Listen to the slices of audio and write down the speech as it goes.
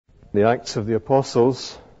The Acts of the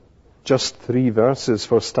Apostles, just 3 verses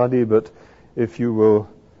for study, but if you will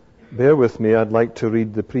bear with me, I'd like to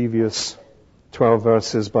read the previous 12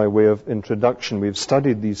 verses by way of introduction. We've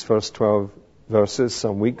studied these first 12 verses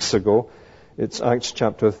some weeks ago. It's Acts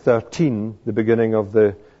chapter 13, the beginning of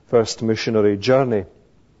the first missionary journey.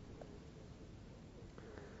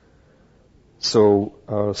 So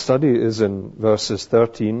our study is in verses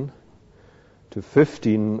 13 to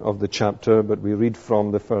 15 of the chapter, but we read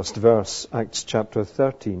from the first verse, Acts chapter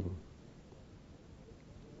 13.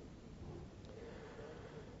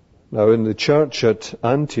 Now in the church at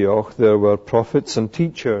Antioch there were prophets and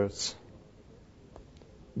teachers: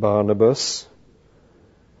 Barnabas,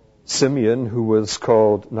 Simeon, who was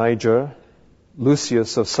called Niger,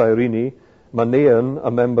 Lucius of Cyrene, Manaen, a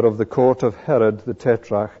member of the court of Herod the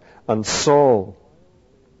Tetrarch, and Saul.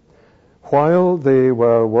 While they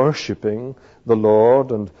were worshipping the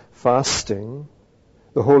Lord and fasting,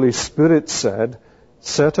 the Holy Spirit said,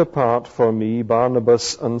 "Set apart for me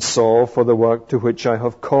Barnabas and Saul for the work to which I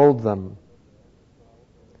have called them."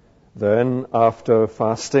 Then, after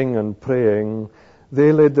fasting and praying,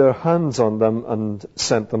 they laid their hands on them and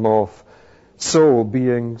sent them off. So,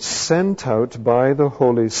 being sent out by the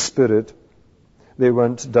Holy Spirit, they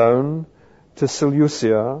went down to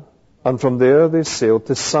Seleucia, and from there they sailed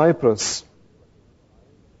to Cyprus.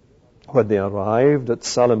 When they arrived at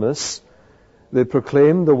Salamis, they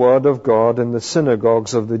proclaimed the word of God in the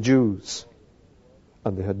synagogues of the Jews,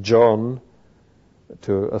 and they had John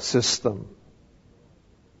to assist them.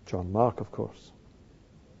 John Mark, of course.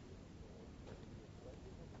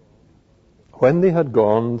 When they had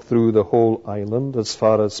gone through the whole island as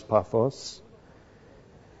far as Paphos,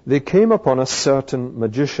 they came upon a certain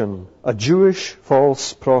magician, a Jewish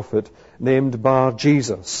false prophet named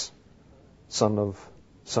Bar-Jesus, son of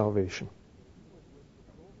salvation.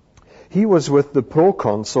 He was with the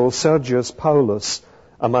proconsul Sergius Paulus,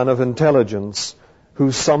 a man of intelligence,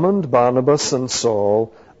 who summoned Barnabas and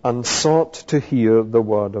Saul and sought to hear the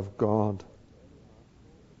word of God.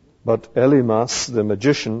 But Elymas, the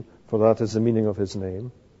magician, for that is the meaning of his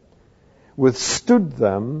name, withstood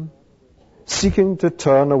them, seeking to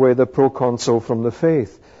turn away the proconsul from the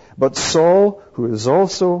faith. But Saul, who is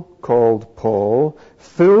also called Paul,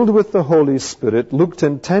 filled with the Holy Spirit, looked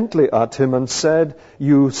intently at him and said,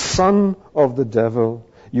 "You son of the devil,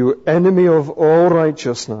 you enemy of all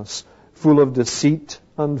righteousness, full of deceit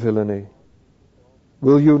and villainy,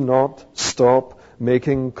 will you not stop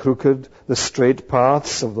making crooked the straight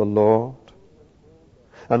paths of the Lord?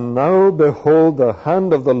 And now, behold, the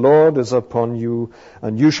hand of the Lord is upon you,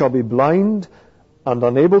 and you shall be blind and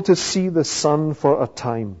unable to see the sun for a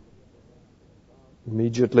time."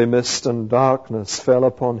 Immediately mist and darkness fell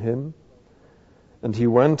upon him, and he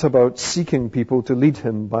went about seeking people to lead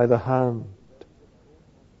him by the hand.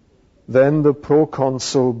 Then the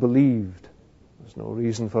proconsul believed. There's no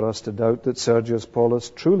reason for us to doubt that Sergius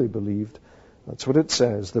Paulus truly believed. That's what it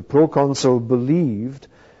says. The proconsul believed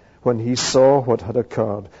when he saw what had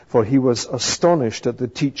occurred, for he was astonished at the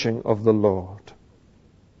teaching of the Lord.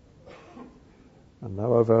 And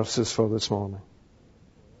now our verses for this morning.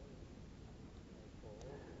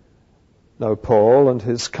 Now Paul and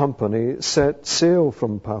his company set sail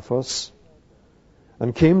from Paphos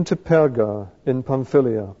and came to Perga in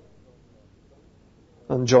Pamphylia.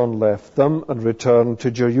 And John left them and returned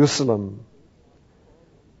to Jerusalem.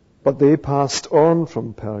 But they passed on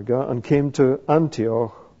from Perga and came to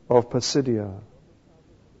Antioch of Pisidia.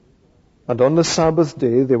 And on the Sabbath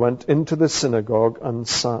day they went into the synagogue and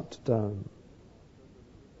sat down.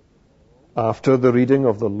 After the reading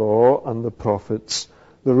of the law and the prophets,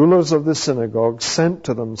 the rulers of the synagogue sent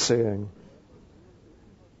to them, saying,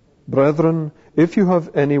 "Brethren, if you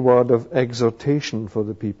have any word of exhortation for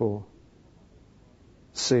the people,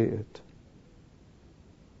 say it."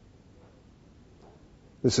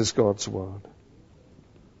 This is God's word.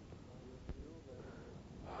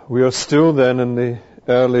 We are still then in the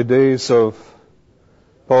early days of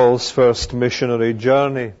Paul's first missionary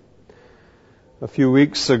journey. A few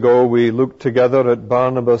weeks ago we looked together at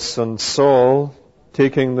Barnabas and Saul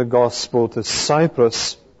taking the gospel to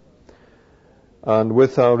Cyprus. And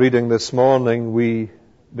with our reading this morning, we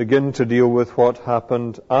begin to deal with what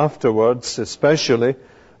happened afterwards, especially,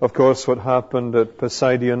 of course, what happened at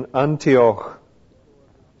Pisidian Antioch.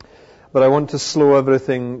 But I want to slow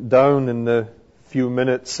everything down in the few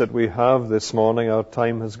minutes that we have this morning. Our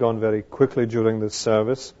time has gone very quickly during this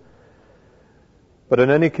service. But in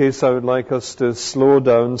any case, I would like us to slow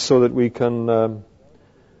down so that we can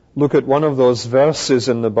look at one of those verses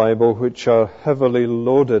in the Bible which are heavily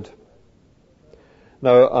loaded.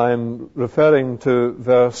 Now, I'm referring to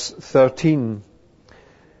verse 13.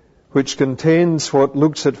 which contains what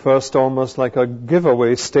looks at first almost like a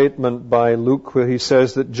giveaway statement by Luke, where he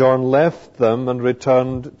says that John left them and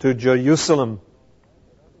returned to Jerusalem.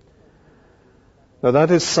 Now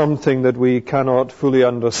that is something that we cannot fully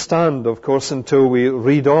understand, of course, until we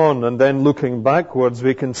read on, and then looking backwards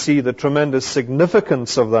we can see the tremendous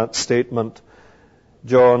significance of that statement.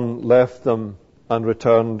 John left them and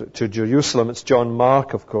returned to Jerusalem. It's John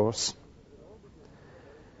Mark, of course.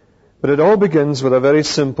 But it all begins with a very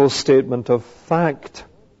simple statement of fact.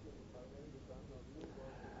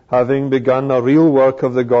 Having begun a real work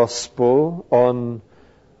of the gospel on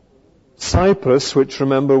Cyprus, which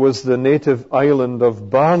remember was the native island of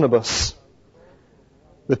Barnabas,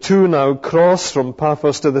 the two now cross from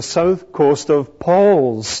Paphos to the south coast of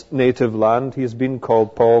Paul's native land. He has been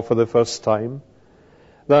called Paul for the first time.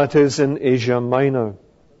 That is in Asia Minor.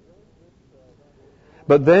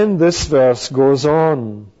 But then this verse goes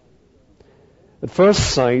on, at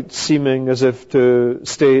first sight seeming as if to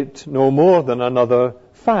state no more than another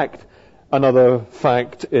fact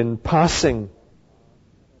in passing.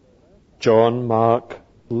 John Mark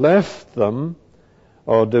left them,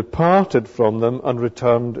 or departed from them, and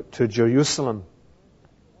returned to Jerusalem.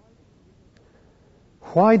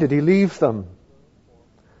 Why did he leave them?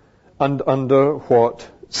 And under what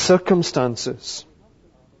circumstances?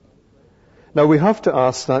 Now we have to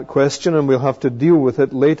ask that question, and we'll have to deal with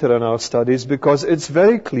it later in our studies, because it's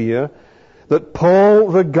very clear that Paul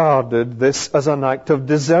regarded this as an act of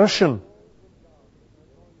desertion.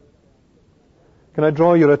 Can I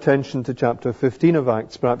draw your attention to chapter 15 of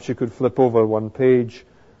Acts? Perhaps you could flip over one page.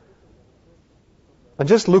 And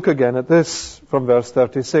just look again at this from verse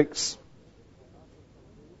 36.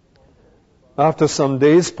 After some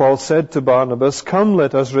days, Paul said to Barnabas, "Come,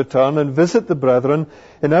 let us return and visit the brethren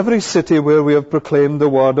in every city where we have proclaimed the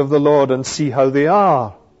word of the Lord, and see how they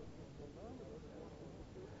are."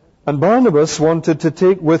 And Barnabas wanted to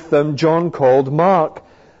take with them John called Mark,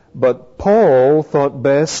 but Paul thought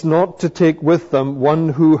best not to take with them one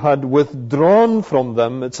who had withdrawn from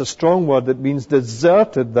them. It's a strong word that means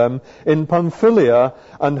deserted them in Pamphylia,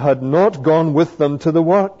 and had not gone with them to the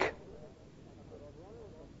work.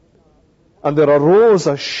 And there arose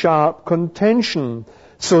a sharp contention,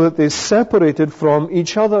 so that they separated from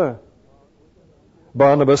each other.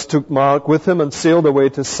 Barnabas took Mark with him and sailed away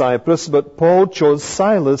to Cyprus, but Paul chose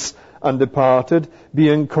Silas and departed,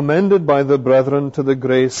 being commended by the brethren to the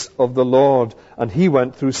grace of the Lord. And he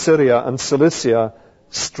went through Syria and Cilicia,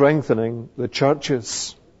 strengthening the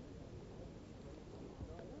churches.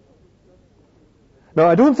 Now,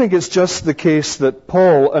 I don't think it's just the case that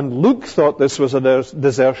Paul and Luke thought this was a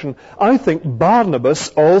desertion. I think Barnabas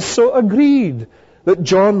also agreed that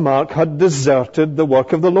John Mark had deserted the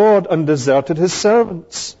work of the Lord and deserted his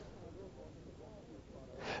servants.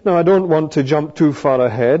 Now, I don't want to jump too far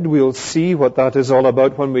ahead. We'll see what that is all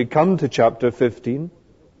about when we come to chapter 15.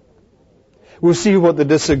 We'll see what the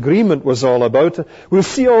disagreement was all about. We'll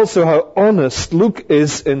see also how honest Luke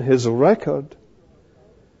is in his record.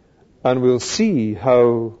 And we'll see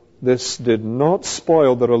how this did not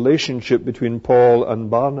spoil the relationship between Paul and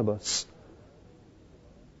Barnabas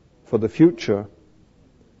for the future,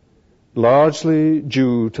 largely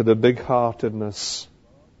due to the big-heartedness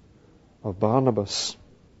of Barnabas.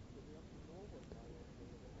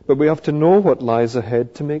 But we have to know what lies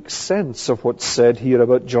ahead to make sense of what's said here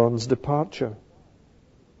about John's departure.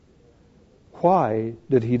 Why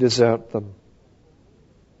did he desert them?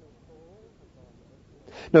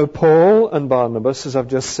 Now, Paul and Barnabas, as I've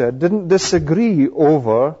just said, didn't disagree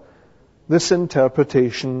over this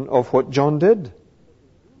interpretation of what John did.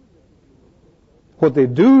 What they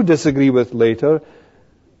do disagree with later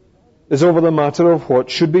is over the matter of what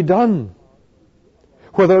should be done.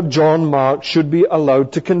 Whether John Mark should be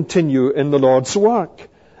allowed to continue in the Lord's work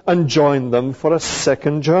and join them for a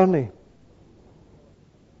second journey.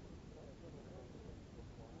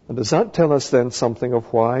 And does that tell us then something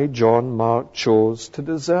of why John Mark chose to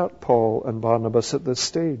desert Paul and Barnabas at this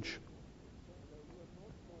stage?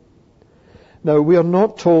 Now, we are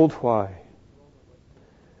not told why.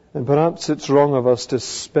 And perhaps it's wrong of us to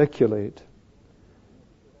speculate.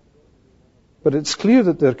 But it's clear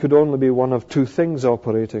that there could only be one of two things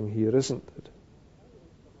operating here, isn't it?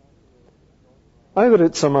 Either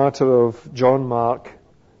it's a matter of John Mark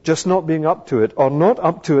just not being up to it, or not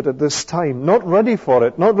up to it at this time, not ready for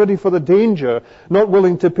it, not ready for the danger, not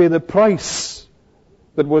willing to pay the price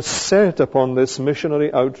that was set upon this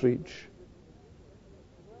missionary outreach.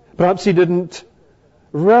 Perhaps he didn't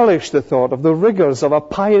relish the thought of the rigors of a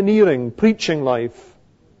pioneering preaching life.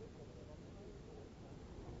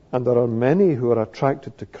 And there are many who are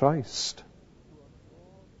attracted to Christ,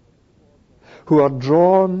 who are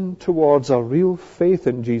drawn towards a real faith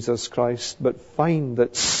in Jesus Christ, but find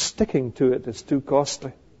that sticking to it is too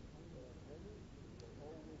costly.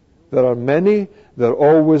 There are many, there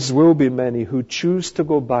always will be many, who choose to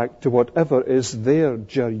go back to whatever is their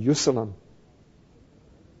Jerusalem.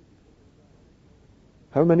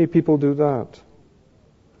 How many people do that?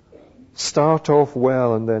 Start off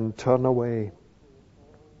well and then turn away.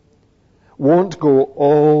 Won't go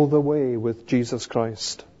all the way with Jesus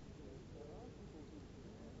Christ.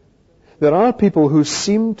 There are people who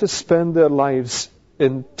seem to spend their lives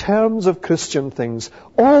in terms of Christian things,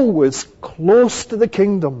 always close to the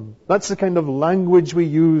kingdom. That's the kind of language we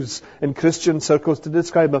use in Christian circles to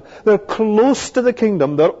describe them. They're close to the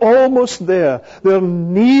kingdom. They're almost there. They're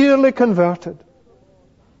nearly converted.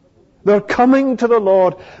 They're coming to the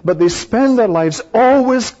Lord, but they spend their lives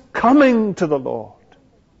always coming to the Lord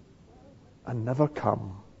and never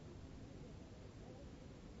come.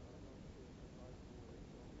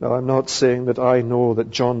 Now, I'm not saying that I know that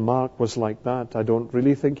John Mark was like that. I don't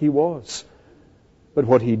really think he was. But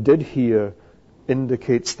what he did here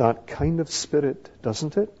indicates that kind of spirit,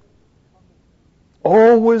 doesn't it?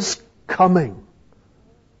 Always coming,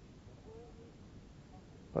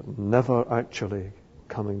 but never actually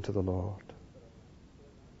coming to the Lord.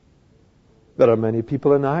 There are many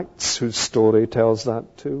people in Acts whose story tells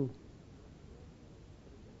that too.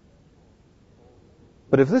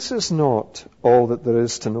 But if this is not all that there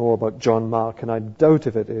is to know about John Mark, and I doubt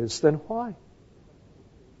if it is, then why?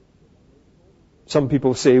 Some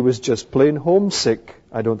people say he was just plain homesick.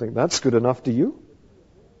 I don't think that's good enough, do you?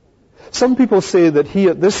 Some people say that he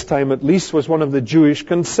at this time at least was one of the Jewish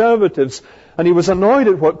conservatives, and he was annoyed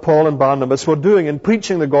at what Paul and Barnabas were doing in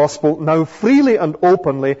preaching the gospel now freely and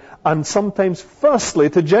openly, and sometimes firstly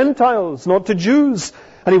to Gentiles, not to Jews.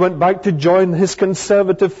 And he went back to join his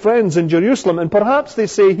conservative friends in Jerusalem. And perhaps they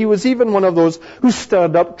say he was even one of those who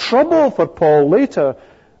stirred up trouble for Paul later.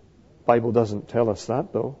 The Bible doesn't tell us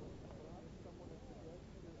that, though.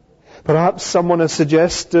 Perhaps someone has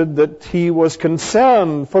suggested that he was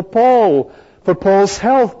concerned for Paul's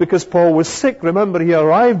health, because Paul was sick. Remember, he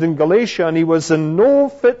arrived in Galatia and he was in no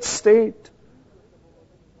fit state.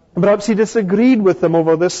 And perhaps he disagreed with them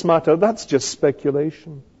over this matter. That's just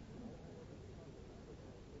speculation.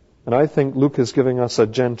 And I think Luke is giving us a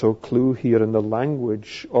gentle clue here in the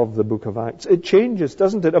language of the book of Acts. It changes,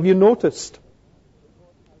 doesn't it? Have you noticed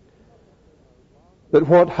that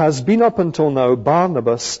what has been up until now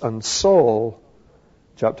Barnabas and Saul,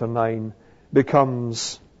 chapter 9,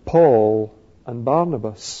 becomes Paul and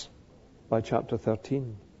Barnabas by chapter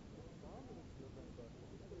 13?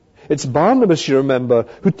 It's Barnabas, you remember,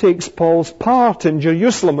 who takes Paul's part in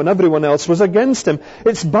Jerusalem when everyone else was against him.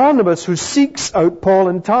 It's Barnabas who seeks out Paul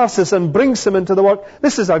in Tarsus and brings him into the work.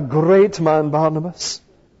 This is a great man, Barnabas.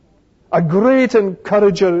 A great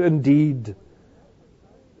encourager indeed.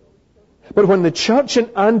 But when the church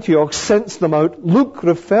in Antioch sends them out, Luke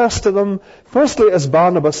refers to them firstly as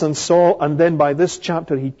Barnabas and Saul, and then by this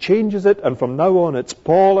chapter he changes it, and from now on it's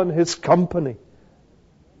Paul and his company.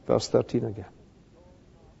 Verse 13 again.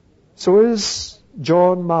 So is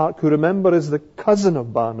John Mark, who remember is the cousin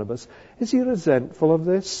of Barnabas, is he resentful of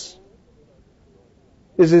this?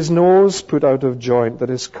 Is his nose put out of joint that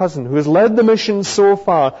his cousin, who has led the mission so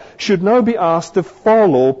far, should now be asked to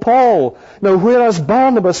follow Paul? Now, whereas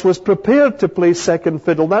Barnabas was prepared to play second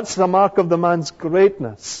fiddle, that's the mark of the man's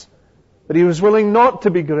greatness, that he was willing not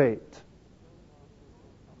to be great.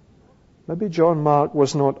 Maybe John Mark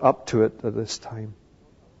was not up to it at this time.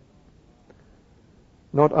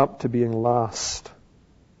 Not up to being last.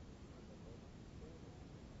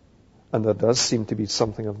 And there does seem to be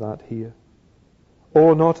something of that here.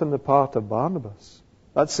 Oh, not on the part of Barnabas.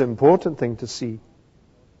 That's the important thing to see.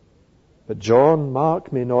 But John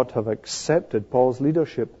Mark may not have accepted Paul's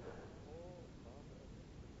leadership.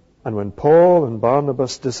 And when Paul and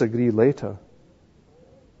Barnabas disagree later,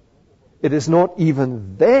 it is not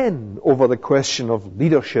even then over the question of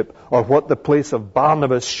leadership or what the place of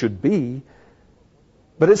Barnabas should be,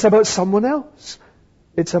 but it's about someone else.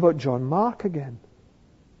 It's about John Mark again.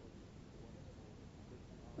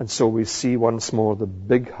 And so we see once more the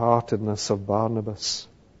big-heartedness of Barnabas.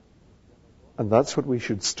 And that's what we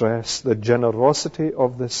should stress, the generosity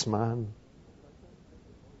of this man.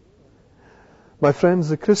 My friends,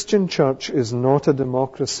 the Christian church is not a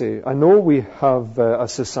democracy. I know we have a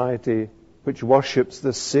society which worships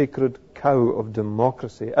the sacred cow of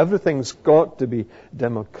democracy. Everything's got to be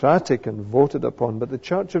democratic and voted upon, but the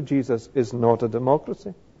Church of Jesus is not a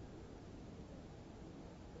democracy.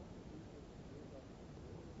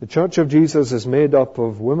 The Church of Jesus is made up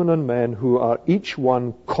of women and men who are each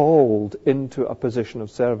one called into a position of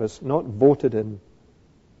service, not voted in.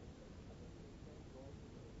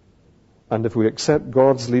 And if we accept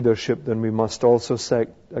God's leadership, then we must also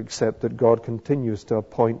accept that God continues to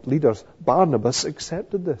appoint leaders. Barnabas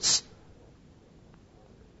accepted this.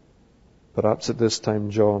 Perhaps at this time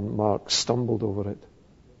John Mark stumbled over it.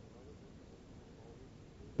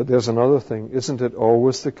 But there's another thing. Isn't it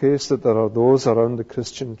always the case that there are those around the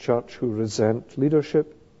Christian church who resent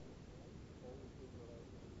leadership?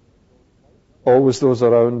 Always those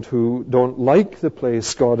around who don't like the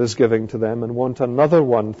place God is giving to them and want another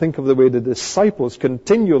one. Think of the way the disciples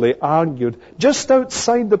continually argued just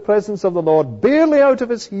outside the presence of the Lord, barely out of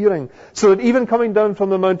his hearing, so that even coming down from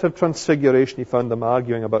the Mount of Transfiguration, he found them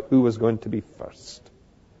arguing about who was going to be first.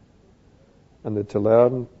 And they to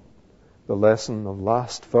learn the lesson of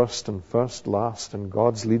last first and first last, and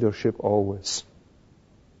God's leadership always.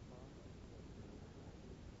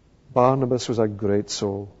 Barnabas was a great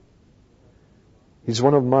soul. He's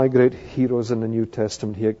one of my great heroes in the New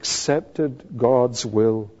Testament. He accepted God's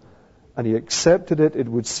will, and he accepted it, it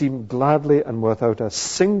would seem, gladly and without a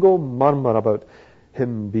single murmur about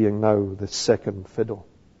him being now the second fiddle.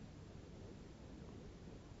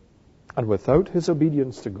 And without his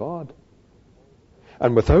obedience to God,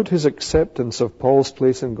 and without his acceptance of Paul's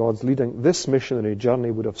place in God's leading, this missionary journey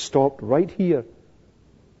would have stopped right here.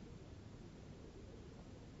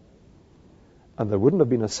 And there wouldn't have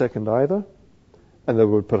been a second either. And there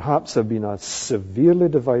would perhaps have been a severely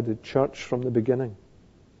divided church from the beginning.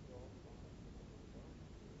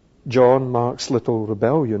 John Mark's little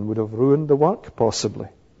rebellion would have ruined the work, possibly.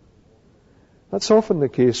 That's often the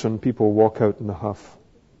case when people walk out in the huff.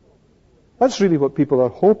 That's really what people are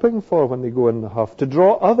hoping for when they go in the huff, to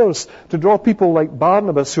draw others, to draw people like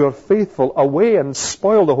Barnabas who are faithful away and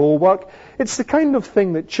spoil the whole work. It's the kind of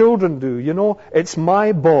thing that children do, you know. It's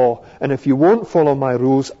my baw, and if you won't follow my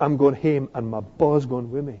rules, I'm going home, and my baw's going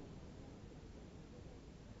with me.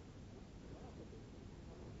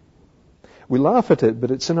 We laugh at it, but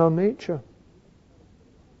it's in our nature.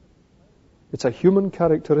 It's a human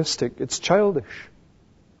characteristic. It's childish.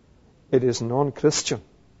 It is non-Christian.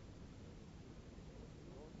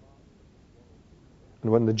 And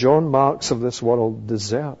when the John Marks of this world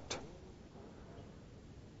desert,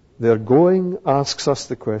 their going asks us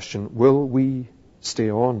the question, will we stay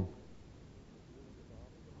on?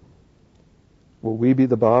 Will we be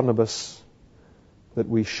the Barnabas that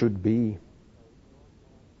we should be?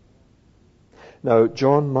 Now,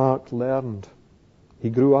 John Mark learned. He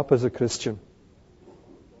grew up as a Christian.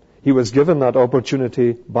 He was given that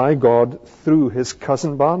opportunity by God through his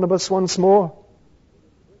cousin Barnabas once more.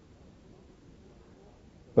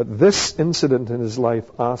 But this incident in his life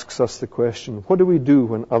asks us the question, what do we do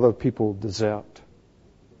when other people desert?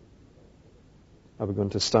 Are we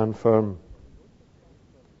going to stand firm?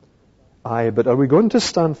 Aye, but are we going to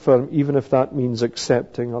stand firm even if that means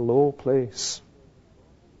accepting a low place?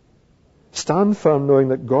 Stand firm knowing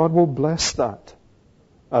that God will bless that,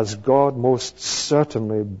 as God most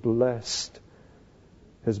certainly blessed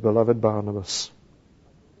his beloved Barnabas.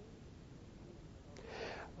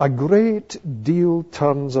 A great deal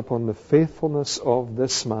turns upon the faithfulness of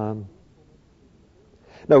this man.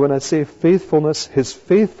 Now, when I say faithfulness, his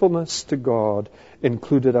faithfulness to God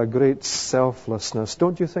included a great selflessness.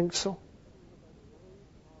 Don't you think so?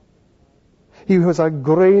 He was a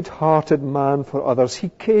great-hearted man for others. He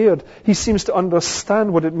cared. He seems to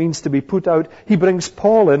understand what it means to be put out. He brings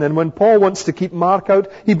Paul in, and when Paul wants to keep Mark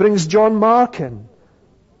out, he brings John Mark in.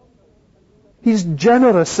 He's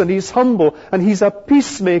generous and he's humble and he's a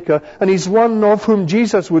peacemaker and he's one of whom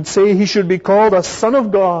Jesus would say he should be called a son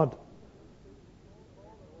of God.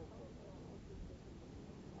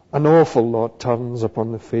 An awful lot turns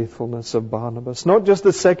upon the faithfulness of Barnabas. Not just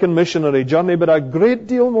the second missionary journey, but a great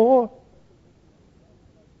deal more.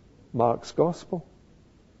 Mark's gospel.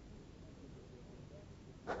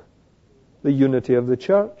 The unity of the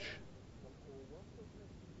church.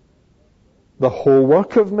 The whole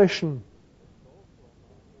work of mission.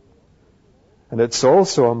 And it's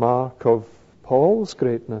also a mark of Paul's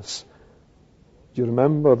greatness. Do you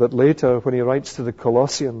remember that later when he writes to the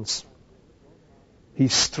Colossians, he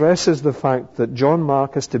stresses the fact that John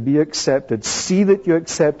Mark is to be accepted. See that you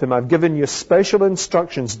accept him. I've given you special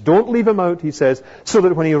instructions. Don't leave him out, he says, so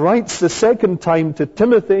that when he writes the second time to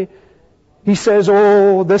Timothy, he says,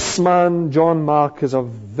 oh, this man, John Mark, is of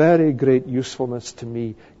very great usefulness to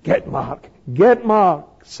me. Get Mark,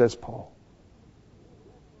 says Paul.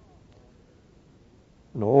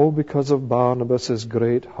 And all because of Barnabas'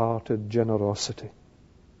 great-hearted generosity.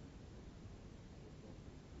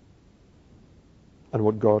 and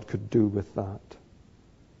what God could do with that.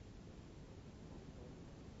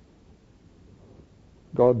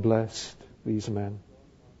 God blessed these men.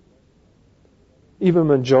 Even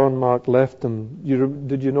when John Mark left them,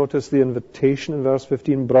 did you notice the invitation in verse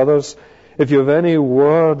 15? Brothers, if you have any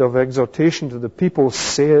word of exhortation to the people,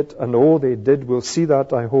 say it. And they did. We'll see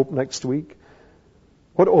that, I hope, next week.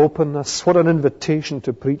 What openness, what an invitation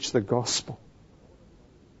to preach the gospel.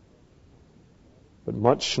 But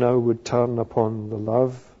much now would turn upon the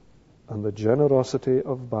love and the generosity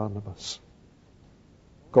of Barnabas.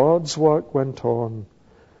 God's work went on,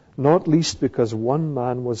 not least because one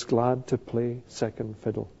man was glad to play second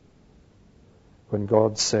fiddle when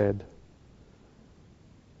God said,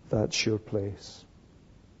 that's your place.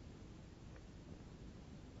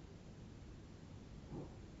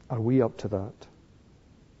 Are we up to that?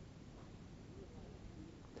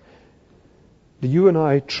 Do you and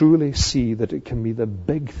I truly see that it can be the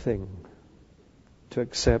big thing to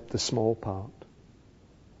accept the small part?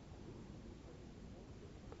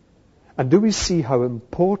 And do we see how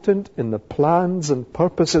important in the plans and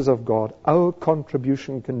purposes of God our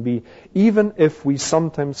contribution can be, even if we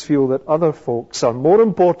sometimes feel that other folks are more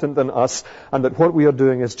important than us and that what we are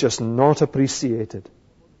doing is just not appreciated?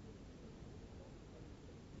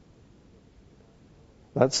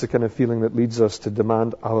 That's the kind of feeling that leads us to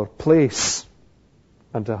demand our place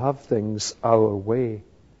and to have things our way.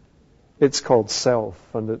 It's called self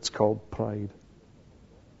and it's called pride.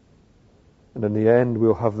 And in the end,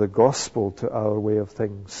 we'll have the gospel to our way of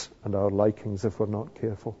things and our likings if we're not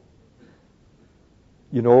careful.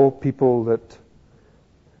 You know, people that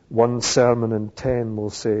one sermon in 10 will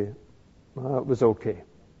say, it was okay.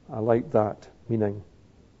 I like that, meaning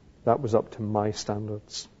that was up to my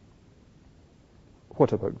standards.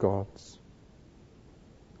 What about God's?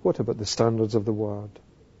 What about the standards of the Word?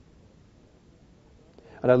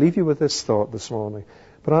 And I leave you with this thought this morning.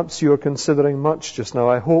 Perhaps you're considering much just now.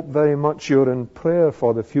 I hope very much you're in prayer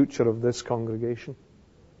for the future of this congregation,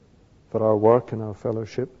 for our work and our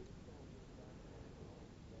fellowship.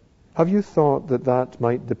 Have you thought that that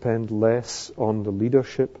might depend less on the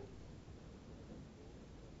leadership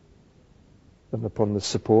than upon the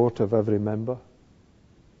support of every member?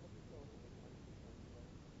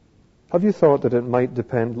 Have you thought that it might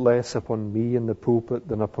depend less upon me in the pulpit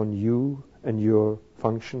than upon you and your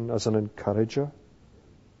function as an encourager?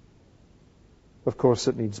 Of course,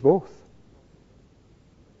 it needs both.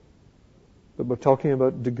 But we're talking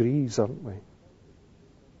about degrees, aren't we?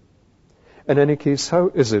 In any case, how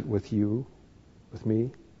is it with you, with me?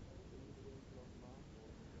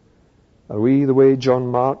 Are we the way John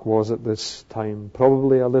Mark was at this time?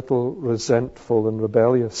 Probably a little resentful and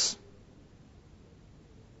rebellious.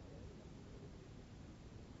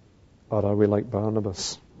 Or are we like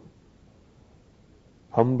Barnabas?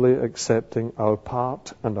 Humbly accepting our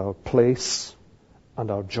part and our place and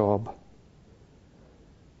our job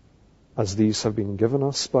as these have been given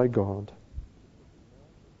us by God.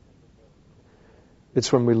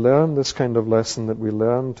 It's when we learn this kind of lesson that we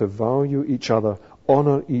learn to value each other,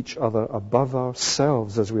 honor each other above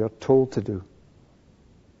ourselves as we are told to do.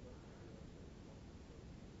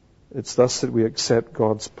 It's thus that we accept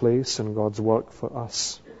God's place and God's work for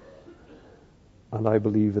us. And I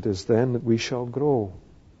believe it is then that we shall grow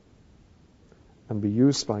and be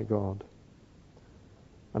used by God.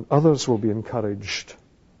 And others will be encouraged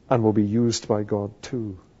and will be used by God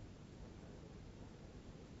too.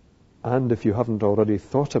 And if you haven't already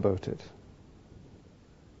thought about it,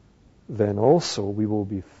 then also we will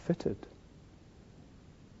be fitted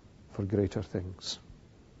for greater things.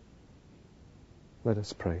 Let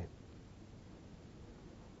us pray.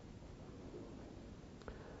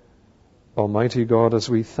 Almighty God, as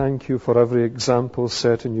we thank you for every example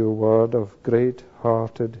set in your word of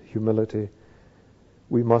great-hearted humility,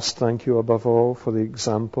 we must thank you above all for the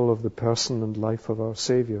example of the person and life of our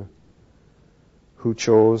Saviour, who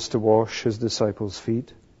chose to wash his disciples'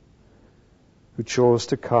 feet, who chose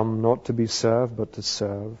to come not to be served but to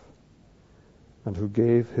serve, and who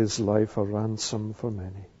gave his life a ransom for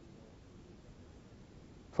many.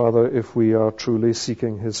 Father, if we are truly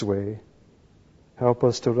seeking his way, help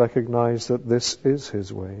us to recognize that this is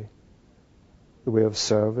his way, the way of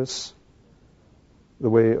service, the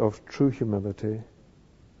way of true humility,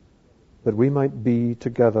 that we might be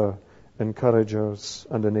together encouragers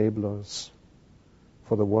and enablers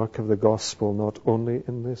for the work of the gospel, not only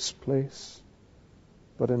in this place,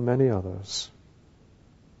 but in many others,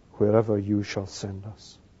 wherever you shall send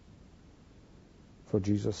us. For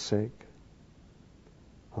Jesus' sake,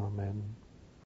 amen.